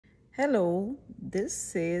Hello,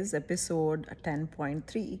 this is episode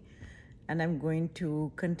 10.3, and I'm going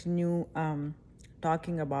to continue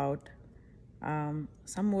talking about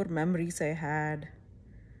some more memories I had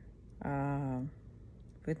uh,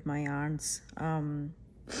 with my aunts at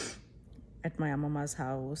my amama's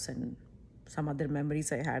house and some other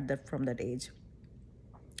memories I had that from that age.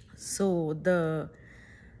 So, the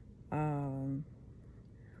um,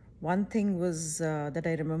 one thing was that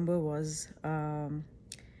I remember was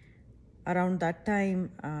around that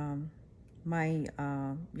time, my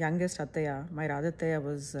youngest Ataya, my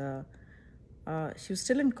Radhataya, she was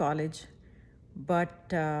still in college,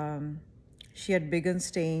 but she had begun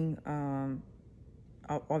staying,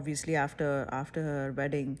 obviously after her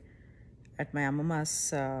wedding, at my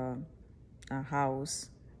amama's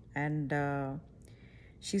house, and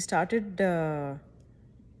she started uh,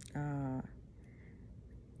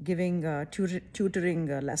 giving tutoring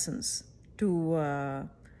lessons to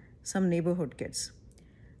some neighborhood kids.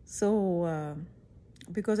 So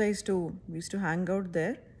because we used to hang out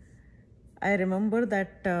there, I remember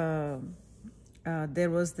that there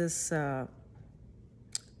was this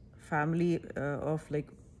family of like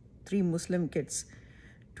three Muslim kids,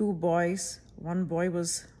 two boys. One boy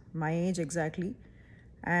was my age exactly,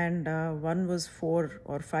 and one was 4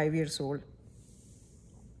 or 5 years old.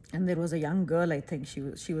 And there was a young girl. I think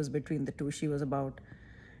she was between the two. She was about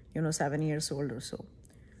 7 years old or so.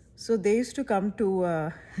 So they used to come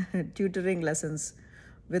to tutoring lessons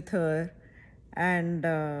with her, and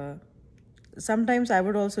sometimes I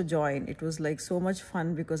would also join. It was like so much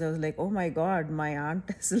fun because I was like, oh my God, my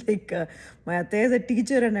aunt is like, my atte is a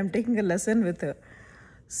teacher and I'm taking a lesson with her.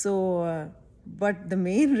 So, but the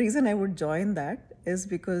main reason I would join that is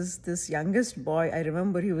because this youngest boy, I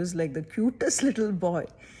remember he was like the cutest little boy.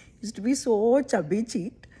 He used to be so chubby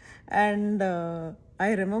cheeked. And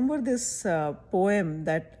I remember this poem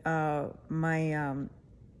that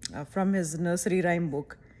from his nursery rhyme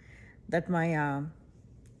book that my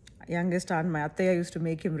youngest aunt, my Attaya, used to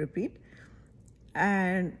make him repeat.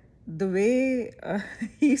 And the way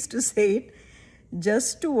he used to say it,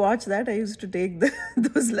 just to watch that, I used to take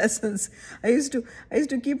those lessons. I used to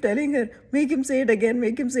keep telling her, make him say it again,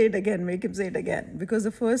 make him say it again, make him say it again. Because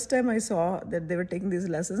the first time I saw that they were taking these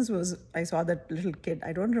lessons was I saw that little kid.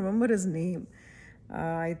 I don't remember his name.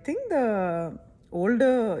 I think the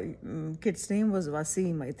older kid's name was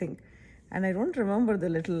Wasim, I think, and I don't remember the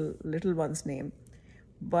little one's name.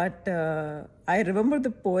 But I remember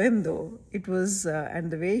the poem though. It was, and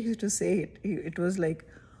the way he used to say it, it was like,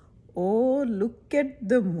 oh, look at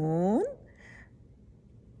the moon.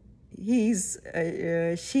 He's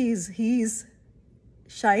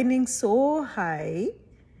shining so high.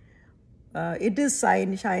 It is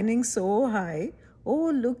shining so high.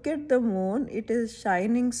 Oh, look at the moon. It is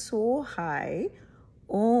shining so high.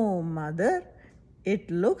 Oh, mother,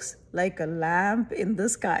 it looks like a lamp in the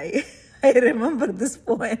sky. I remember this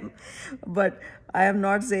poem, but I am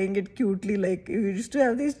not saying it cutely. Like, you used to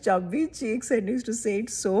have these chubby cheeks and used to say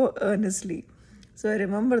it so earnestly. So I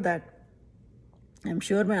remember that. I'm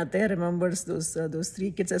sure my Ataya remembers those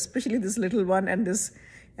three kids, especially this little one and this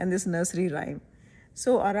nursery rhyme.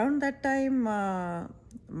 So around that time, my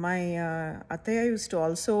Ataya used to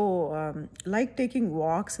also like taking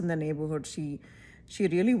walks in the neighborhood. She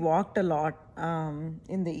really walked a lot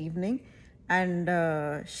in the evening, and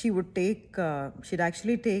she'd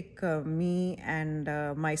actually take me and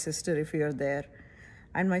my sister if we were there.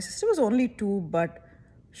 And my sister was only 2, but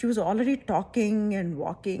she was already talking and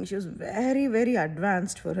walking. She was very, very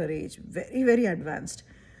advanced for her age, very, very advanced.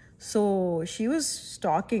 So she was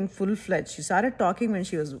talking full-fledged. She started talking when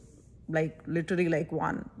she was like literally like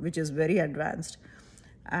 1, which is very advanced.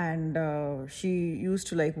 And she used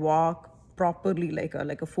to like walk properly like a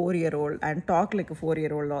 4-year-old and talk like a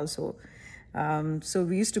 4-year-old also. So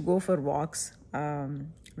we used to go for walks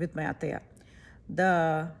with my Ataya.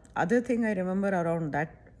 The other thing I remember around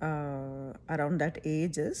that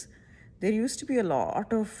age is there used to be a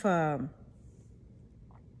lot of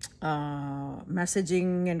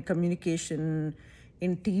messaging and communication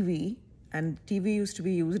in TV, and TV used to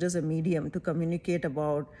be used as a medium to communicate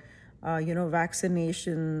about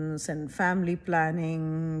vaccinations and family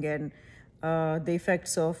planning and the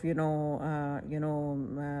effects of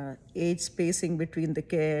age spacing between the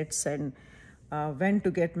kids and when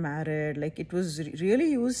to get married. Like, it was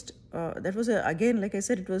really used. That was again, like I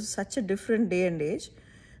said, it was such a different day and age.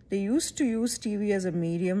 They used to use TV as a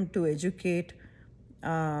medium to educate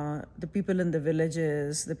the people in the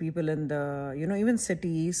villages, the people in the even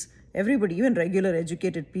cities, everybody, even regular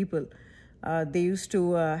educated people. They used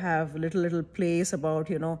to have little plays about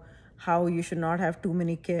how you should not have too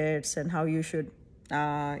many kids and how you should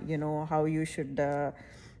how you should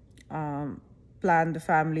um, plan the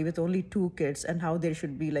family with only two kids, and how there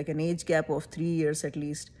should be like an age gap of 3 years at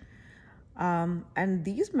least. And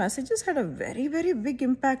these messages had a very, very big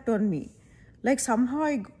impact on me. Like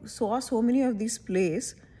somehow saw so many of these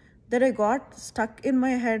plays that I got stuck in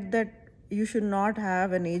my head that you should not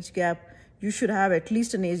have an age gap. You should have at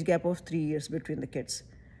least an age gap of 3 years between the kids.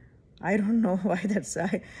 I don't know why that's.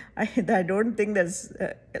 I don't think that's.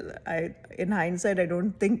 In hindsight, I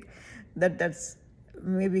don't think that that's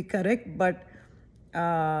maybe correct. But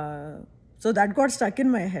so that got stuck in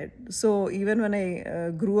my head. So even when I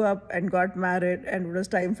grew up and got married and it was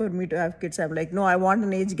time for me to have kids, I'm like, no, I want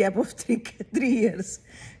an age gap of 3 years.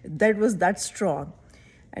 That was that strong.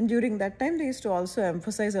 And during that time, they used to also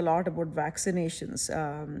emphasize a lot about vaccinations,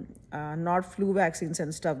 not flu vaccines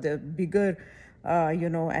and stuff. The bigger,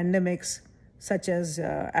 endemics such as,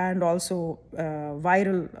 and also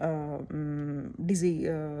viral disease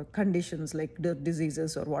conditions like the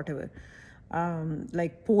diseases or whatever,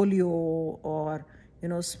 like polio or,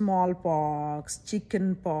 smallpox,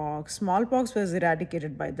 chicken pox. Smallpox was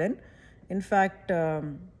eradicated by then. In fact,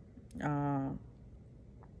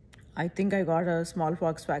 I think I got a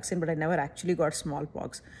smallpox vaccine, but I never actually got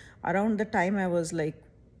smallpox. Around the time I was like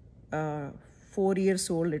 4 years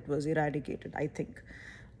old, it was eradicated, I think,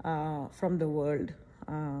 from the world.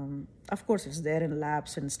 Of course, it's there in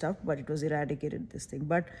labs and stuff, but it was eradicated, this thing.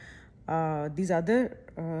 But these other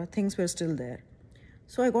things were still there.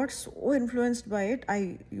 So I got so influenced by it.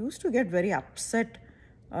 I used to get very upset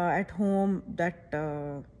at home that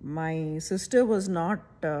my sister was not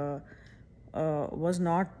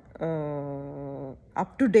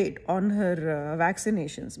up to date on her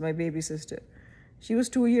vaccinations. My baby sister, she was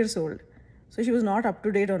 2 years old, so she was not up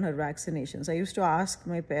to date on her vaccinations. I used to ask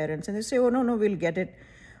my parents, and they say, "Oh no, we'll get it."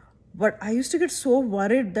 But I used to get so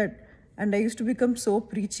worried that, and I used to become so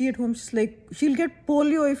preachy at home. She's like, she'll get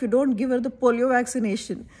polio if you don't give her the polio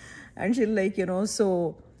vaccination, and she'll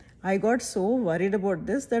So I got so worried about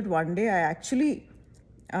this that one day I actually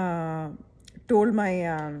told my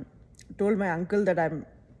uncle that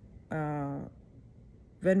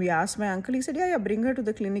when we asked my uncle, he said, yeah, bring her to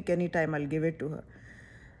the clinic anytime, I'll give it to her.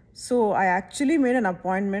 So I actually made an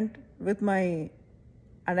appointment with and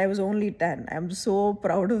I was only 10. I'm so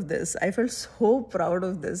proud of this. I felt so proud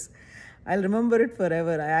of this. I'll remember it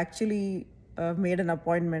forever. I actually made an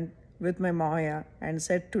appointment with my Maya and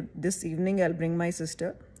said, to this evening I'll bring my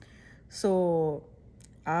sister. So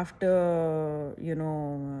after,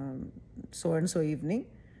 so-and-so evening,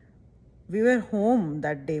 we were home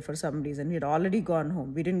that day for some reason. We had already gone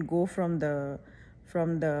home. We didn't go from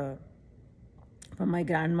my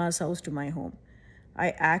grandma's house to my home.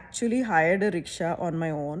 I actually hired a rickshaw on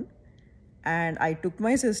my own, and I took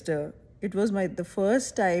my sister. It was the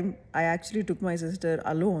first time I actually took my sister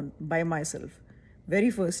alone by myself.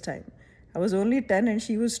 Very first time. I was only 10 and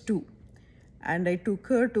she was 2. And I took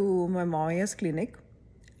her to my Maya's clinic,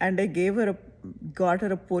 and I got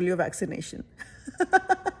her a polio vaccination.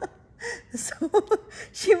 So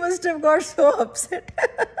she must have got so upset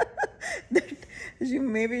that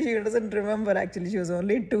maybe she doesn't remember. Actually, she was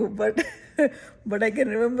only 2, but I can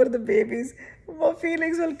remember the baby's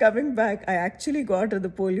feelings were coming back. I actually got her the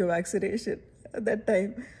polio vaccination at that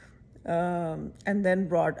time, and then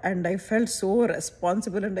and I felt so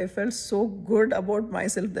responsible, and I felt so good about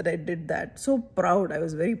myself that I did that. So proud. I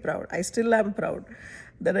was very proud. I still am proud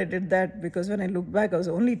that I did that, because when I look back, I was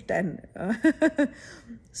only 10.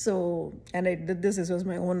 So, and I did this. This was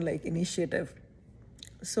my own initiative.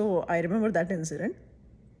 So I remember that incident.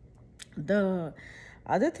 The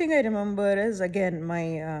other thing I remember is, again,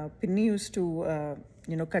 my Pinny used to,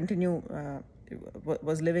 continue,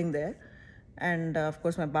 was living there. And of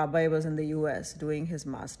course, my Babai was in the US doing his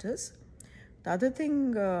master's. The other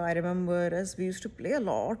thing I remember is we used to play a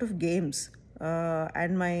lot of games.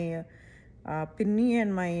 And my Pinny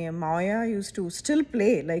and my Maya used to still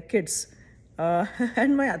play like kids.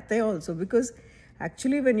 And my Atte also, because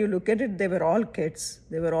actually when you look at it, they were all kids.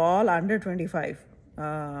 They were all under 25.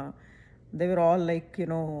 They were all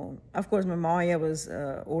of course my Maya was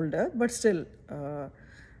older, but still,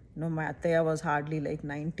 my Attaya was hardly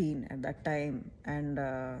 19 at that time. And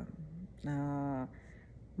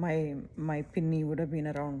my Pinny would have been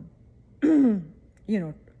around, 20,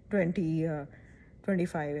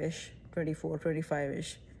 25-ish, 24,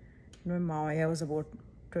 25-ish. My Maya was about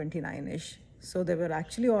 29-ish. So they were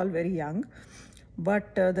actually all very young.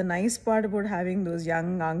 But the nice part about having those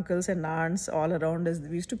young uncles and aunts all around is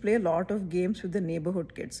we used to play a lot of games with the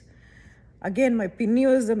neighborhood kids. Again, my Pinny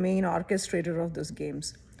was the main orchestrator of those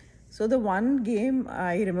games. So the one game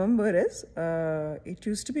I remember is, it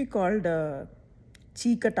used to be called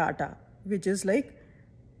Chikatata, which is like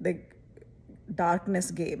the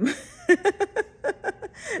darkness game.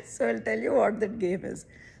 So I'll tell you what that game is.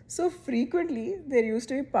 So frequently there used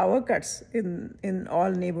to be power cuts in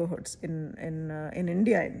all neighborhoods in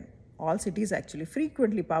India, in all cities actually.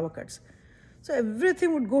 Frequently power cuts. So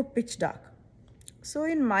everything would go pitch dark. So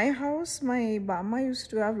in my house, my mama used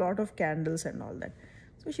to have a lot of candles and all that.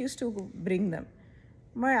 So she used to bring them.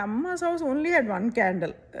 My Amma's house only had one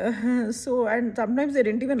candle. So, and sometimes they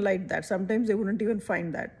didn't even light that. Sometimes they wouldn't even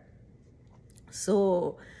find that.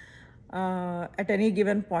 So, at any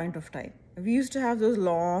given point of time, we used to have those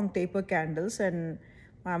long taper candles, and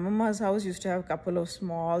my mama's house used to have a couple of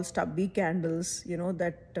small stubby candles,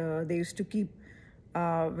 that they used to keep.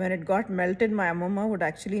 When it got melted, my mama would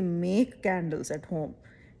actually make candles at home.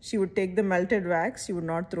 She would take the melted wax, she would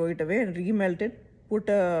not throw it away, and remelt it, put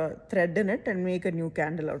a thread in it, and make a new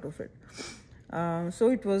candle out of it. So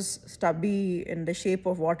it was stubby in the shape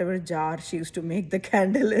of whatever jar she used to make the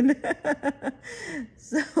candle in.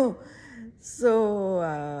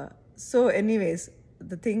 so, so anyways,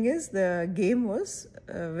 the thing is, the game was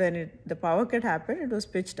when the power cut happened, it was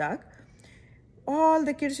pitch dark. All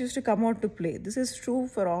the kids used to come out to play. This is true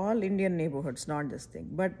for all Indian neighborhoods, not this thing.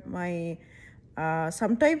 But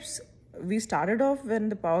sometimes we started off when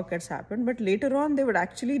the power cuts happened, but later on they would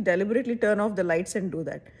actually deliberately turn off the lights and do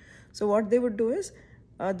that. So what they would do is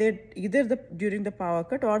they'd either during the power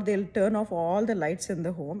cut, or they'll turn off all the lights in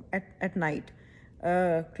the home at night,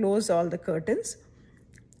 close all the curtains,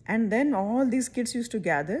 and then all these kids used to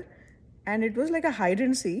gather, and it was like a hide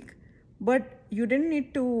and seek, but you didn't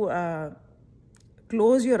need to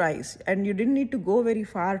close your eyes, and you didn't need to go very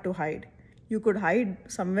far to hide. You could hide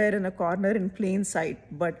somewhere in a corner in plain sight,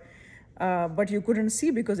 but you couldn't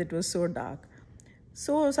see because it was so dark.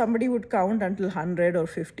 So somebody would count until 100 or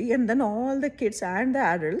 50, and then all the kids and the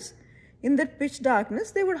adults in that pitch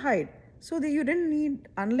darkness, they would hide. So you didn't need,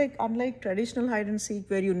 unlike traditional hide and seek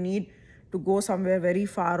where you need to go somewhere very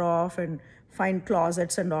far off and find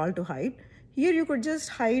closets and all to hide. Here you could just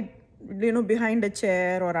hide, behind a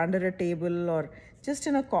chair or under a table or just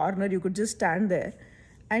in a corner. You could just stand there,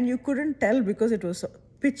 and you couldn't tell because it was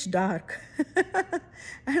pitch dark.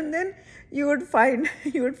 And then you would find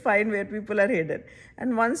where people are hidden,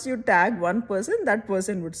 and once you tag one person, that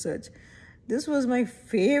person would search. This was my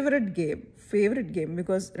favorite game,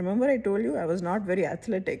 because remember I told you I was not very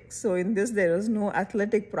athletic, so in this there was no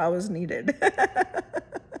athletic prowess needed.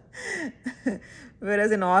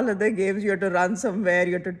 Whereas in all other games, you have to run somewhere,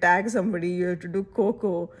 you have to tag somebody, you have to do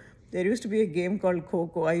Coco. There used to be a game called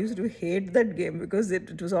Coco. I used to hate that game because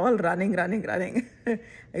it was all running. I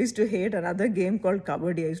used to hate another game called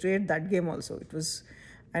Kabaddi. I used to hate that game also. It was,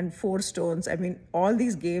 and Four Stones. I mean, all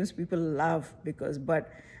these games people love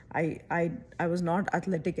but I was not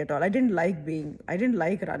athletic at all. I didn't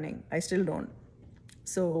like running. I still don't.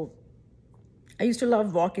 So I used to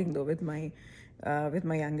love walking though with my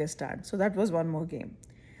youngest aunt. So that was one more game.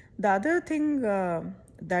 The other thing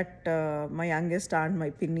that my youngest aunt,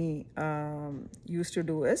 my Pinny, used to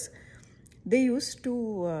do is, they used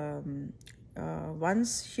to,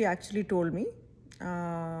 once she actually told me,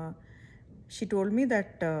 that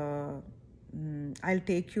I'll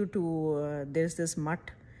take you to, there's this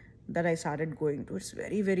mutt that I started going to. It's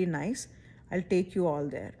very, very nice. I'll take you all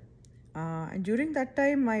there. And during that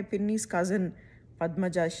time, my Pinny's cousin,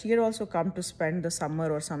 Padmaja, she had also come to spend the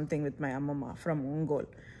summer or something with my Amma from Ongol.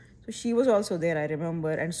 So she was also there, I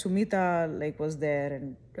remember, and Sumita was there,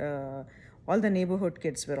 and all the neighborhood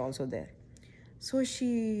kids were also there. So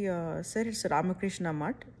she said it's a Ramakrishna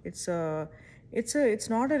mutt. It's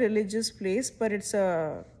not a religious place, but it's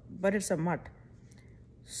a mutt.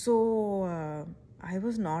 So I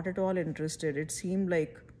was not at all interested. It seemed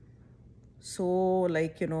so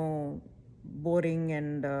boring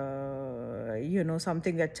and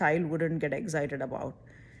something a child wouldn't get excited about.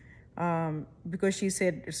 Because she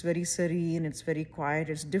said it's very serene, it's very quiet,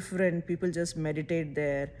 it's different. People just meditate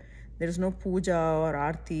there. There is no puja or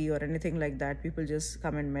aarti or anything like that. People just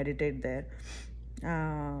come and meditate there.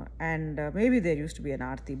 And maybe there used to be an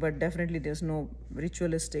aarti, but definitely there's no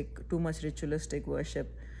too much ritualistic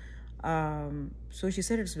worship. So she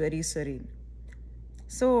said it's very serene.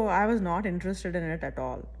 So I was not interested in it at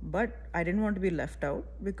all, but I didn't want to be left out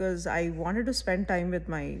because I wanted to spend time with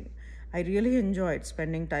I really enjoyed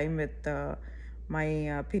spending time with my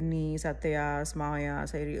Pinni, Satyas,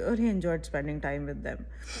 Mayas. I really enjoyed spending time with them.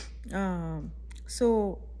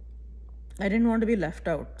 So I didn't want to be left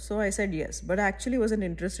out. So I said yes, but I actually wasn't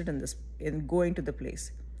interested in going to the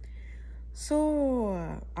place.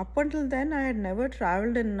 So up until then, I had never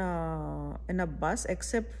traveled in a bus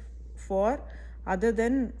except for Other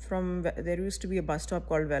than there used to be a bus stop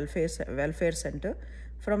called Welfare Center.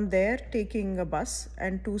 From there, taking a bus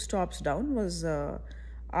and 2 stops down was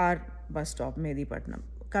our bus stop, Medipatnam.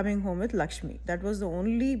 Coming home with Lakshmi. That was the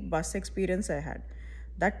only bus experience I had.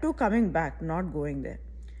 That too coming back, not going there.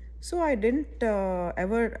 So I didn't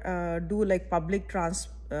ever do like public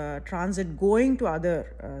transit going to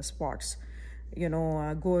other spots,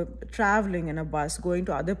 go traveling in a bus, going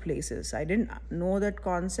to other places. I didn't know that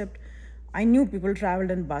concept. I knew people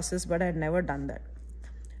traveled in buses, but I had never done that.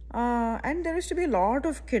 And there used to be a lot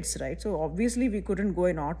of kids, right? So obviously we couldn't go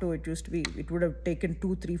in auto. It would have taken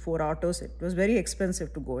 2, 3, 4 autos. It was very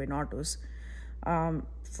expensive to go in autos.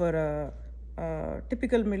 For a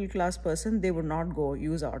typical middle class person, they would not go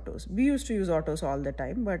use autos. We used to use autos all the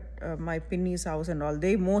time, but my pinny's house and all,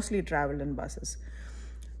 they mostly traveled in buses.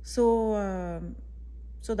 So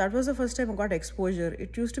that was the first time I got exposure.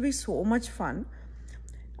 It used to be so much fun.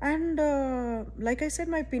 And like I said,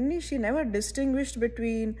 my pinny, she never distinguished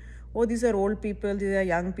between, oh, these are old people, these are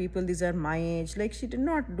young people, these are my age. Like, she did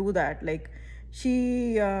not do that. Like,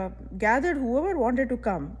 she gathered whoever wanted to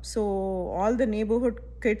come. So all the neighborhood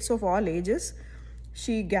kids of all ages,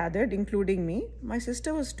 she gathered, including me. My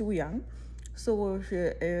sister was too young, so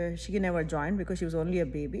she never joined because she was only a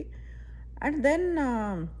baby. And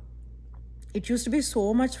then it used to be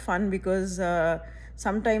so much fun because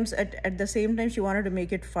sometimes at the same time she wanted to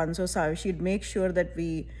make it fun. So she'd make sure that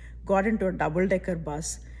we got into a double-decker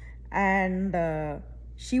bus, and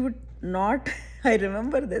she would not, I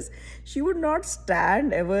remember this, she would not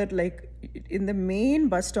stand ever like in the main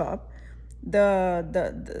bus stop. The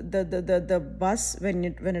bus,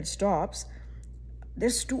 when it stops,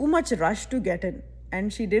 there's too much rush to get in,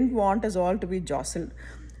 and she didn't want us all to be jostled.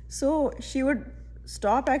 So she would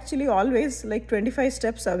stop actually always like 25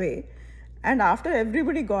 steps away, and after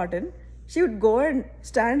everybody got in, she would go and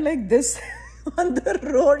stand like this on the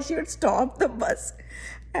road. She would stop the bus,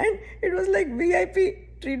 and it was like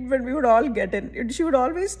VIP treatment. We would all get in. She would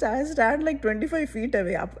always stand like 25 feet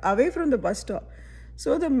away from the bus stop.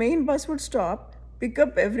 So the main bus would stop, pick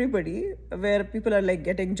up everybody where people are like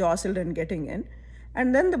getting jostled and getting in,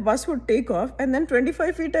 and then the bus would take off, and then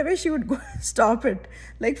 25 feet away she would go stop it,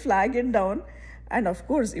 like flag it down. And of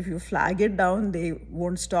course, if you flag it down, they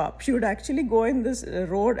won't stop. She would actually go in this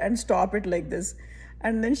road and stop it like this,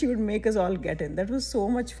 and then she would make us all get in. That was so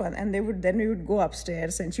much fun. And we would go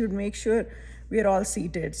upstairs, and she would make sure we are all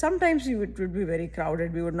seated. Sometimes it would be very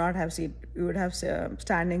crowded. We would not have seat. We would have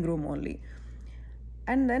standing room only.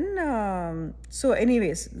 And then, so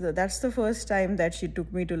anyways, that's the first time that she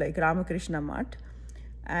took me to like Ramakrishna Math,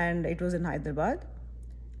 and it was in Hyderabad.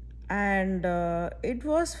 And it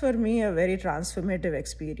was for me a very transformative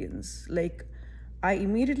experience. Like, I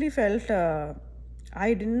immediately felt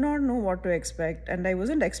I did not know what to expect, and I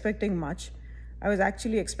wasn't expecting much. I was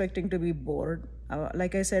actually expecting to be bored.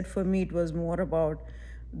 Like I said, for me, it was more about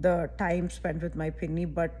the time spent with my pinny.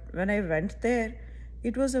 But when I went there,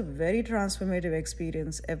 it was a very transformative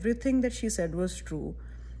experience. Everything that she said was true.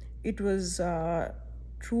 It was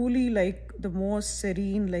truly like the most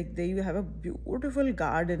serene. Like, there you have a beautiful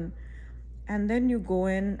garden, and then you go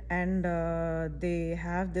in, and they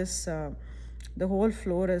have this the whole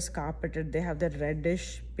floor is carpeted. They have that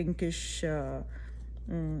reddish pinkish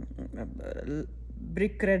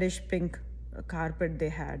brick reddish pink carpet they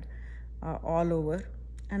had all over.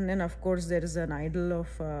 And then of course there is an idol or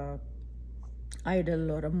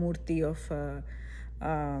a murti of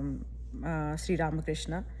Sri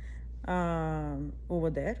Ramakrishna over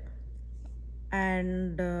there.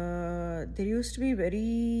 And there used to be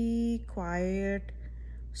very quiet,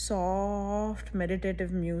 soft,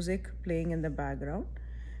 meditative music playing in the background.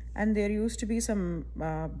 And there used to be some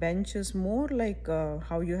benches, more like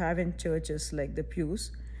how you have in churches, like the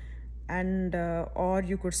pews. And or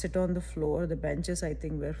you could sit on the floor. The benches, I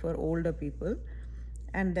think, were for older people.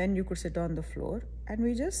 And then you could sit on the floor. And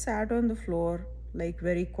we just sat on the floor, like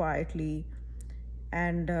very quietly.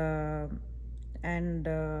 And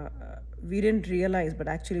we didn't realize, but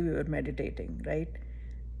actually we were meditating, right?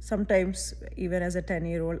 Sometimes, even as a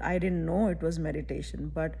 10-year-old, I didn't know it was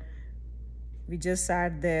meditation, but we just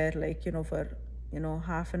sat there, like, for,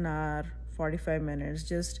 half an hour, 45 minutes,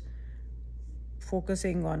 just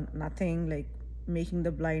focusing on nothing, like making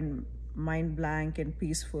the mind blank and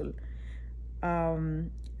peaceful.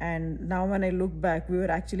 And now when I look back, we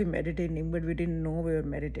were actually meditating, but we didn't know we were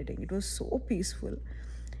meditating. It was so peaceful.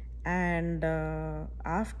 And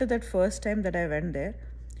after that first time that I went there,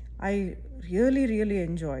 I really, really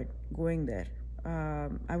enjoyed going there.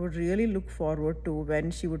 I would really look forward to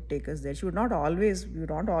when she would take us there. We would not always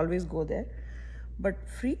go there, but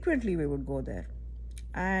frequently we would go there.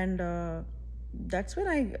 And that's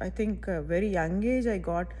when I think very young age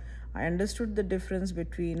I understood the difference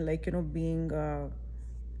between, like, being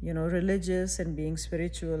religious and being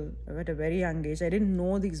spiritual at a very young age. I didn't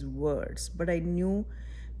know these words, but I knew,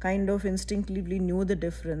 kind of instinctively knew the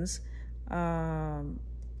difference. um,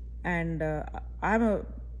 and I'm a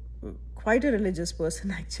quite a religious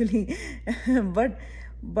person actually, but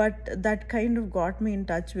that kind of got me in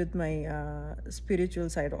touch with my spiritual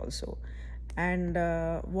side also. And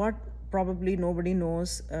what probably nobody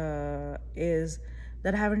knows is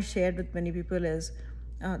that I haven't shared with many people is,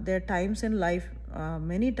 there are times in life,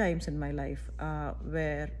 many times in my life,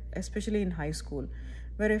 where, especially in high school,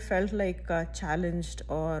 where I felt like challenged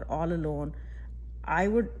or all alone. I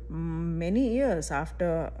would, many years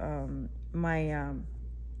after my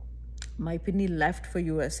pinny left for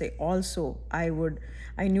USA. Also, I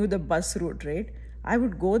knew the bus route, right? I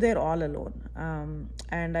would go there all alone,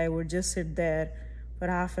 and I would just sit there for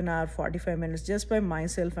half an hour, 45 minutes, just by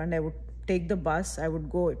myself, and I would take the bus. I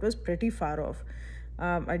would go. It was pretty far off.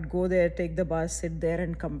 I'd go there, take the bus, sit there,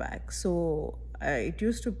 and come back. So it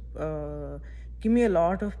used to give me a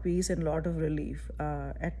lot of peace and a lot of relief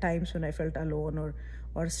at times when I felt alone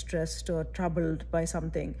or stressed or troubled by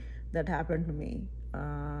something that happened to me.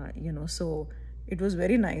 So it was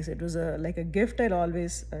very nice. It was like a gift I'll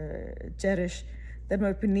always cherish, that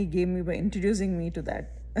my pinny gave me by introducing me to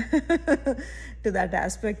that to that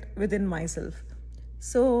aspect within myself.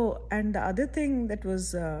 So, and the other thing that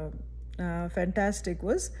was fantastic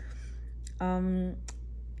was, um,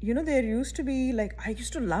 there used to be, like, I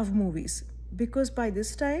used to love movies, because by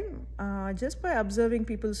this time, just by observing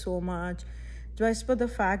people so much, just for the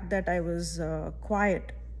fact that I was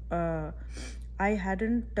quiet, I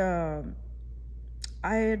hadn't,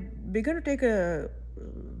 I had begun to take a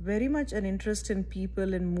very much an interest in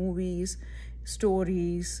people, in movies,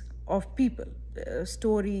 stories of people,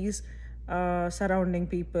 stories surrounding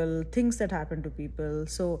people, things that happen to people.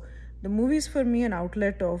 So the movies for me an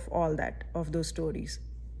outlet of all that, of those stories.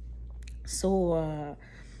 So,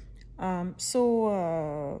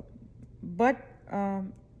 but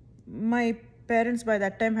my parents by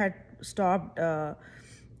that time had stopped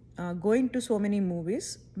going to so many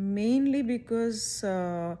movies, mainly because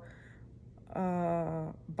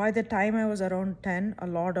by the time I was around 10, a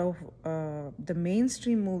lot of the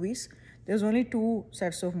mainstream movies, there's only two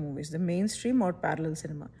sets of movies, the mainstream or parallel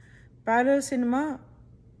cinema. Parallel cinema,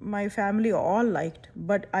 my family all liked,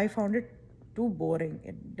 but I found it too boring.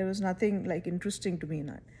 There was nothing like interesting to me in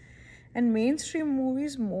it. And mainstream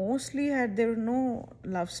movies mostly there were no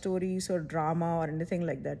love stories or drama or anything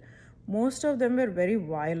like that. Most of them were very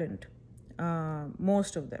violent,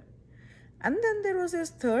 most of them. And then there was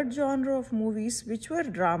this third genre of movies which were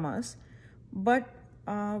dramas, but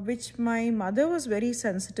which my mother was very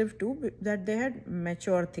sensitive to, that they had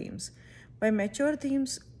mature themes. By mature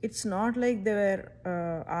themes, it's not like they were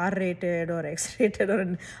R-rated or X-rated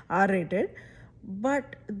or R-rated,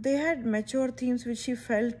 but they had mature themes which she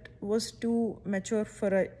felt was too mature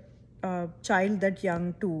for a child that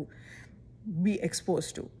young to be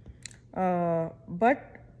exposed to.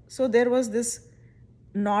 But so there was this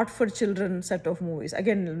not for children set of movies.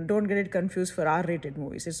 Again, don't get it confused for R-rated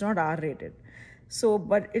movies. It's not R-rated. So,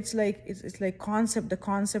 but it's like the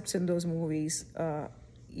concepts in those movies,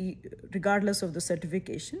 regardless of the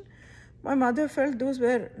certification. My mother felt those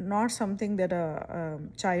were not something that a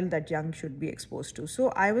child that young should be exposed to. So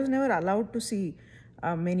I was never allowed to see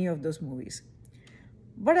many of those movies.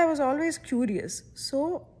 But I was always curious.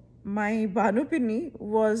 So my Banu Pinni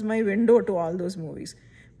was my window to all those movies,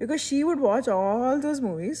 because she would watch all those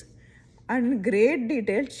movies and in great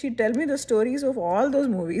detail she'd tell me the stories of all those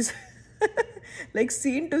movies. Like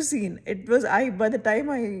scene to scene. It was by the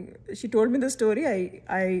time she told me the story,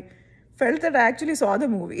 I felt that I actually saw the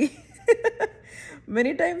movie.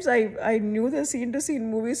 Many times I knew the scene to scene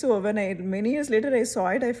movie, so when many years later I saw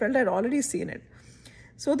it, I felt I'd already seen it.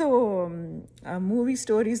 So the movie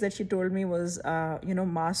stories that she told me was,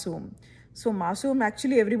 Masoom. So Masoom,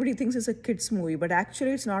 actually everybody thinks it's a kids movie, but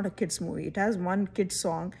actually it's not a kids movie. It has one kid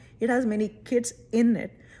song. It has many kids in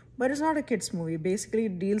it, but it's not a kids movie. Basically,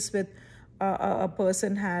 it deals with a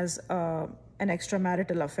person has an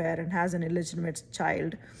extramarital affair and has an illegitimate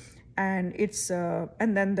child, and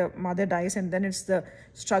and then the mother dies, and then it's the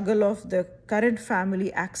struggle of the current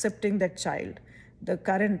family accepting that child,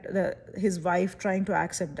 his wife trying to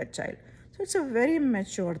accept that child. So it's a very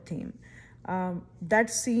mature theme. That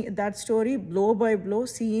story, blow by blow,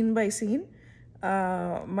 scene by scene,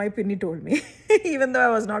 my Pinny told me, even though I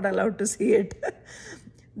was not allowed to see it.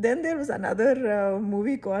 Then there was another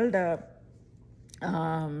movie called Nalbai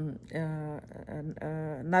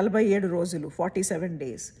Yedu Rosulu, 47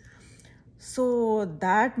 Days. So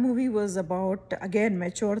that movie was about, again,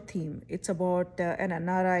 mature theme. It's about an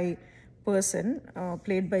NRI person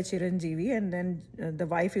played by Chiranjeevi, and then the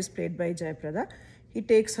wife is played by Jayaprada. He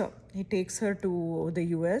takes her to the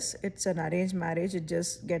US. It's an arranged marriage. It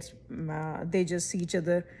just gets they just see each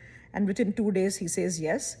other, and within 2 days he says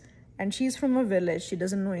yes. And she's from a village. She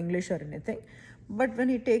doesn't know English or anything. But when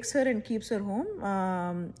he takes her and keeps her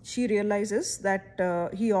home, she realizes that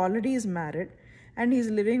he already is married, and he's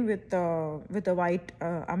living with a white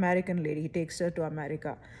American lady. He takes her to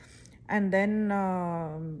America, and then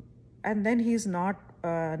he's not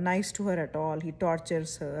nice to her at all. He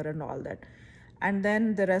tortures her and all that. And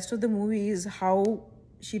then the rest of the movie is how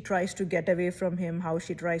she tries to get away from him, how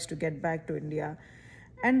she tries to get back to India.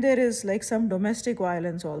 And there is like some domestic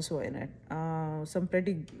violence also in it. Some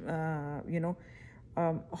pretty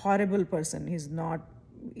horrible person. He's not.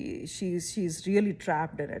 She's really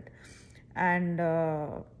trapped in it. And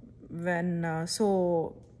when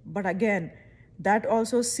so but again, that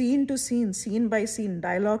also, scene to scene, scene by scene,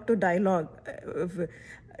 dialogue to dialogue,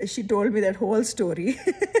 she told me that whole story.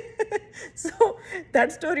 So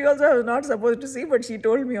that story also I was not supposed to see, but she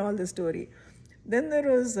told me all the story. Then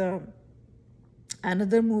there was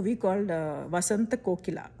another movie called Vasanta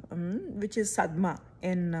Kokila, which is Sadma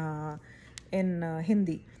in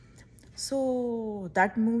Hindi. So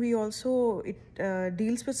that movie also, it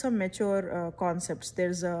deals with some mature concepts.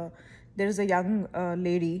 There's a young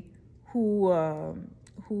lady mm,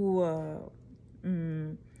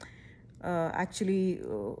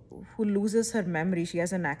 who loses her memory. She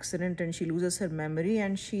has an accident and she loses her memory,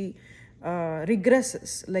 and she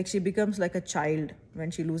regresses. Like, she becomes like a child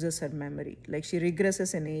when she loses her memory. Like, she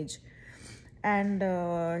regresses in age, and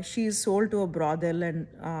she is sold to a brothel, and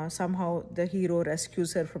somehow the hero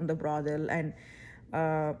rescues her from the brothel and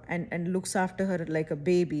looks after her like a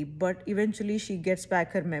baby. But eventually she gets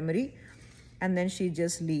back her memory, and then she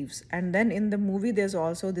just leaves. And then in the movie, there's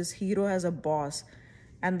also, this hero has a boss,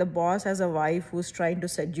 and the boss has a wife who's trying to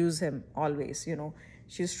seduce him always.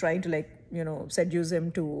 She's trying to, like, seduce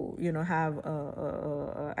him to have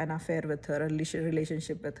an affair with her, a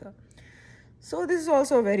relationship with her. So this is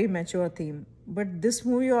also a very mature theme. But this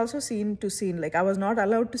movie also, scene to scene, like, I was not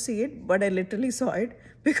allowed to see it, but I literally saw it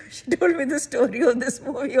because she told me the story of this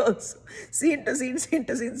movie also. Scene to scene, scene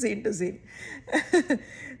to scene, scene to scene.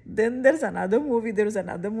 Then there was another movie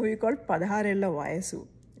called Padharella Vayasu.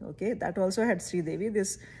 Okay, that also had Sridevi.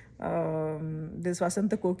 This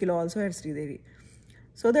Vasanta Kokila also had Sridevi.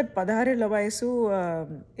 So that Padharella Vayasu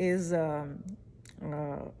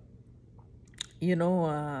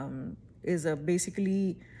is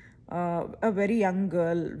basically a very young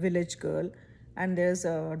girl, village girl, and there's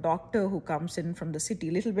a doctor who comes in from the city,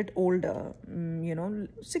 a little bit older,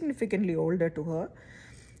 significantly older to her,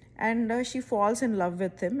 and she falls in love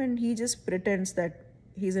with him, and he just pretends that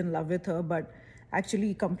he's in love with her, but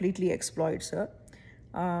actually completely exploits her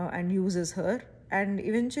and uses her. And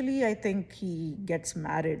eventually, I think he gets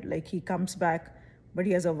married. Like, he comes back, but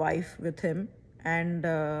he has a wife with him, and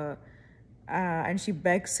she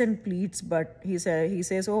begs and pleads, but he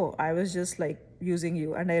says, "Oh, I was just like using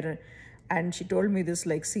you." And she told me this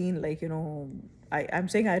like scene, like, I'm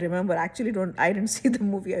saying I remember. Actually, I didn't see the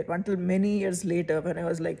movie until many years later, when I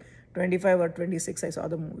was like 25 or 26. I saw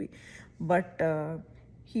the movie, but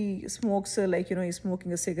he smokes he's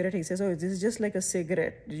smoking a cigarette. He says, "Oh, this is just like a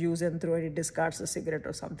cigarette, use and throw," and he discards the cigarette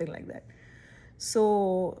or something like that.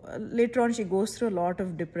 So later on, she goes through a lot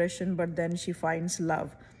of depression, but then she finds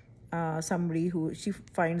love. Somebody who she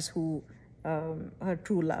finds her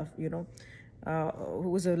true love, who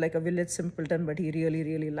was like a village simpleton, but he really,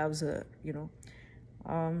 really loves her,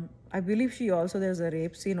 I believe there's a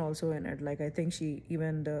rape scene also in it. Like, I think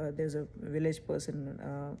there's a village person,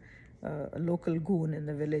 a local goon in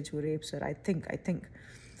the village who rapes her. I think.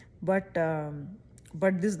 But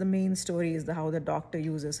this, the main story is how the doctor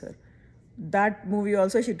uses her. That movie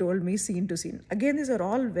also, she told me, scene to scene. Again, these are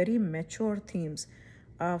all very mature themes.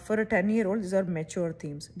 For a 10-year-old, these are mature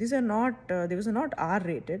themes. These are not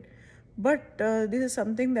R-rated, but this is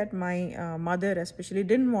something that my mother especially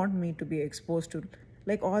didn't want me to be exposed to,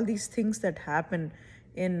 like all these things that happen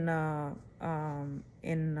in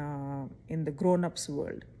the grown-ups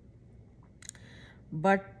world.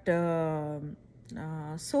 But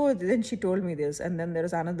so then she told me this, and then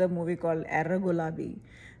there's another movie called Erra Gulabi,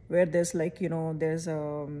 where there's there's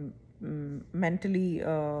mentally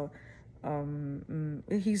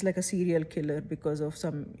he's like a serial killer because of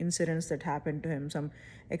some incidents that happened to him, some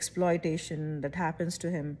exploitation that happens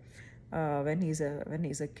to him when he's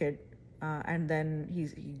a kid. and then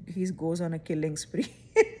he goes on a killing spree.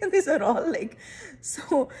 These are all like,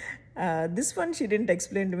 so this one she didn't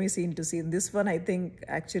explain to me scene to scene. This one I think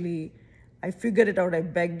actually I figured it out. I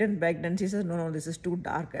begged, and she says, no, no, this is too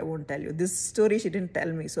dark. I won't tell you. This story she didn't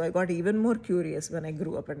tell me. So I got even more curious when I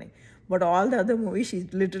grew up. But all the other movies, she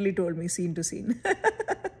literally told me scene to scene.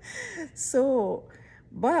 So,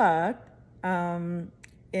 but I'm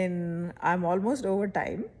almost over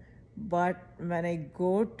time. But when I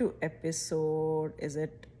go to episode, is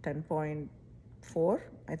it 10.4?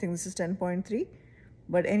 I think this is 10.3.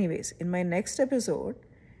 But anyways, in my next episode,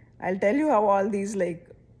 I'll tell you how all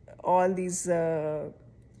these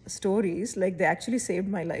stories, like they actually saved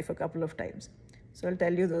my life a couple of times. So I'll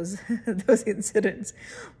tell you those those incidents,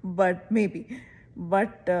 but maybe,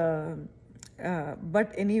 but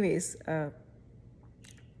anyways,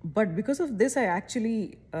 but because of this, I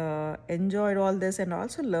actually enjoyed all this and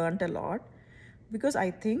also learned a lot, because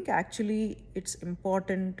I think actually it's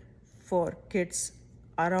important for kids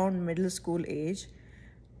around middle school age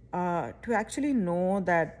to actually know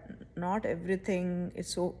that not everything is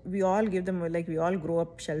so. We all give them, like, we all grow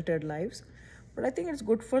up sheltered lives, but I think it's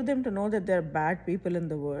good for them to know that there are bad people in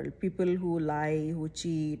the world, people who lie, who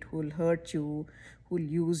cheat, who'll hurt you, who'll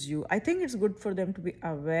use you. I think it's good for them to be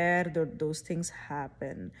aware that those things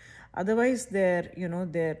happen. Otherwise, their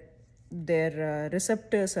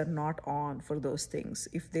receptors are not on for those things.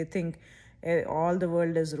 If they think all the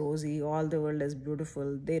world is rosy, all the world is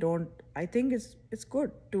beautiful, they don't. I think it's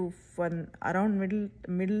good to fun around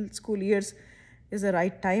middle school years is the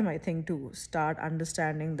right time, I think, to start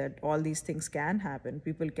understanding that all these things can happen.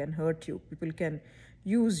 People can hurt you, people can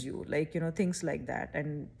use you, like, things like that,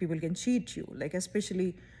 and people can cheat you, like,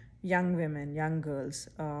 especially young women, young girls.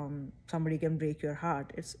 Somebody can break your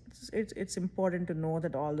heart. It's important to know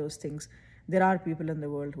that all those things, there are people in the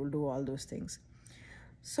world who do all those things.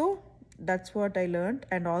 So that's what I learned.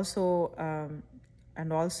 And also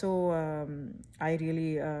I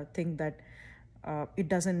really think that it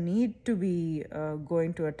doesn't need to be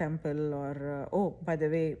going to a temple, or oh, by the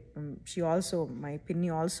way, my Pinny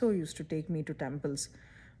also used to take me to temples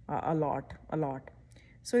a lot.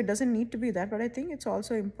 So it doesn't need to be that, but I think it's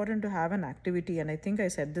also important to have an activity. And I think I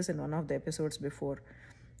said this in one of the episodes before,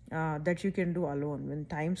 that you can do alone. When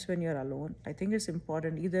times when you're alone, I think it's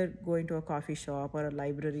important, either going to a coffee shop or a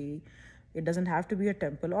library. It doesn't have to be a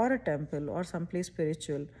temple or someplace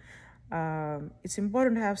spiritual. It's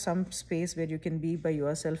important to have some space where you can be by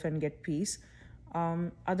yourself and get peace.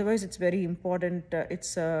 Otherwise, it's very important.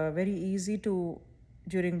 It's very easy to,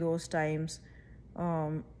 during those times,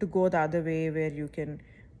 to go the other way, where you can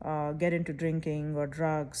get into drinking or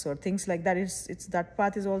drugs or things like that. It's that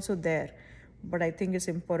path is also there, but I think it's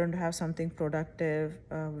important to have something productive,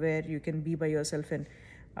 where you can be by yourself in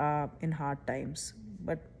hard times.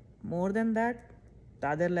 But more than that, the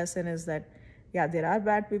other lesson is that, yeah, there are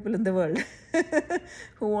bad people in the world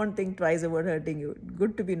who won't think twice about hurting you.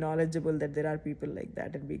 Good to be knowledgeable that there are people like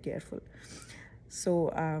that and be careful. So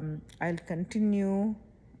I'll continue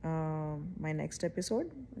my next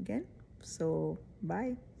episode again. So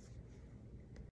bye.